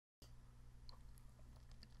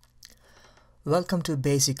Welcome to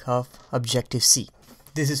Basic of Objective-C.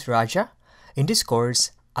 This is Raja. In this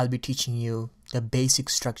course, I'll be teaching you the basic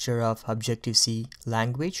structure of Objective-C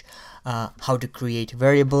language, how to create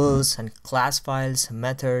variables and class files,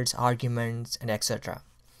 methods, arguments, and etc.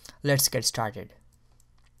 Let's get started.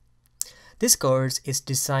 This course is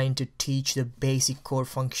designed to teach the basic core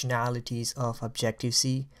functionalities of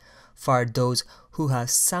Objective-C for those who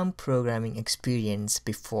have some programming experience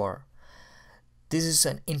before. This is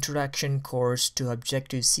an introduction course to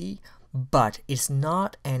Objective-C, but it's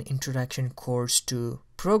not an introduction course to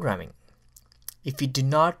programming. If you do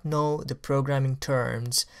not know the programming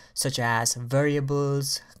terms such as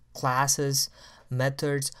variables, classes,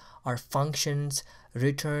 methods, or functions,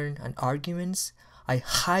 return, and arguments, I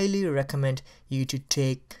highly recommend you to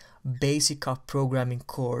take Basic of Programming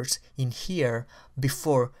course in here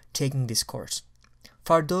before taking this course.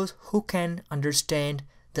 For those who can understand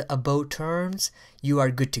the above terms, you are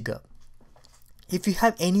good to go. If you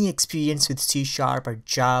have any experience with C# or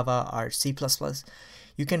Java or C++,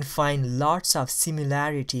 you can find lots of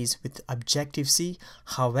similarities with Objective-C.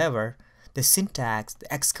 However, the syntax, the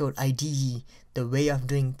Xcode IDE, the way of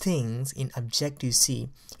doing things in Objective-C,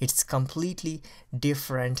 it's completely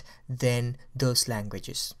different than those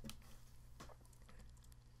languages.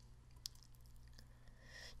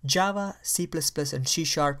 Java, C++, and C#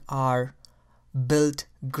 are built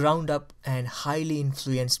ground up and highly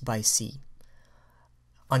influenced by C.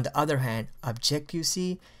 On the other hand,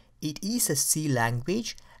 Objective-C, it is a C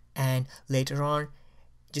language and later on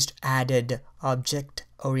just added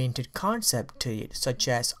object-oriented concept to it, such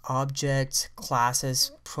as objects,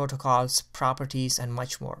 classes, protocols, properties, and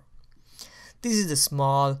much more. This is the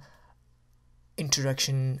small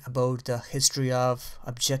introduction about the history of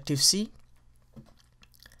Objective-C.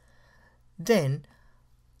 Then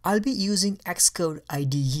I'll be using Xcode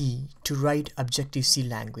IDE to write Objective-C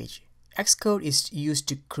language. Xcode is used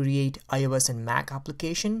to create iOS and Mac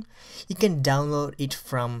application. You can download it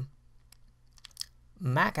from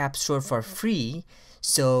Mac App Store for free.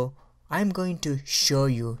 So I'm going to show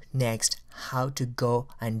you next how to go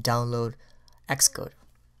and download Xcode.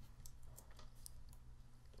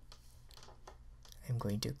 I'm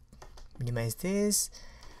going to minimize this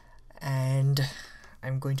and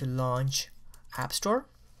I'm going to launch App Store.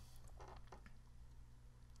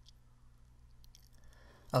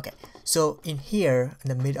 Okay, so in here in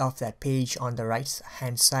the mid of that page on the right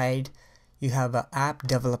hand side, you have an app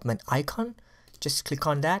development icon. Just click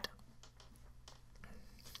on that.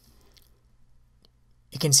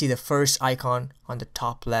 You can see the first icon on the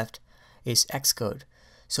top left is Xcode.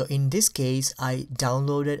 So in this case, I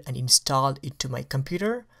downloaded and installed it to my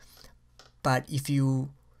computer. But if you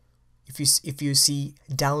see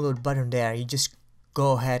download button there, you just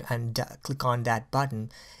go ahead and click on that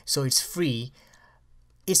button. So it's free.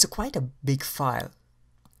 It's quite a big file.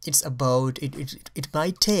 It's about it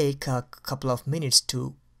might take a couple of minutes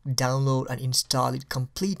to download and install it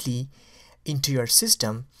completely into your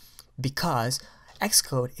system, because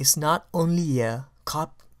Xcode is not only a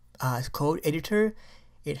code editor,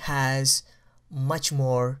 it has much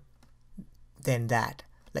more than that.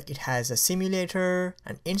 Like it has a simulator,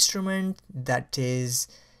 an instrument that is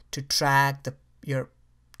to track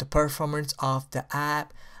the performance of the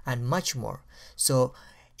app, and much more. So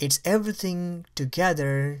it's everything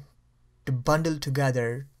together to bundle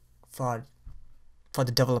together for the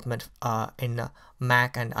development in a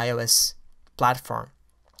Mac and iOS platform.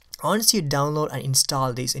 Once you download and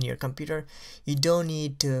install this in your computer, you don't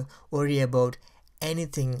need to worry about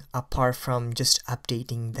anything apart from just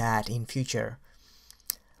updating that in future.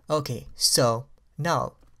 Okay, so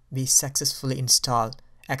now we successfully installed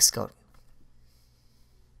Xcode.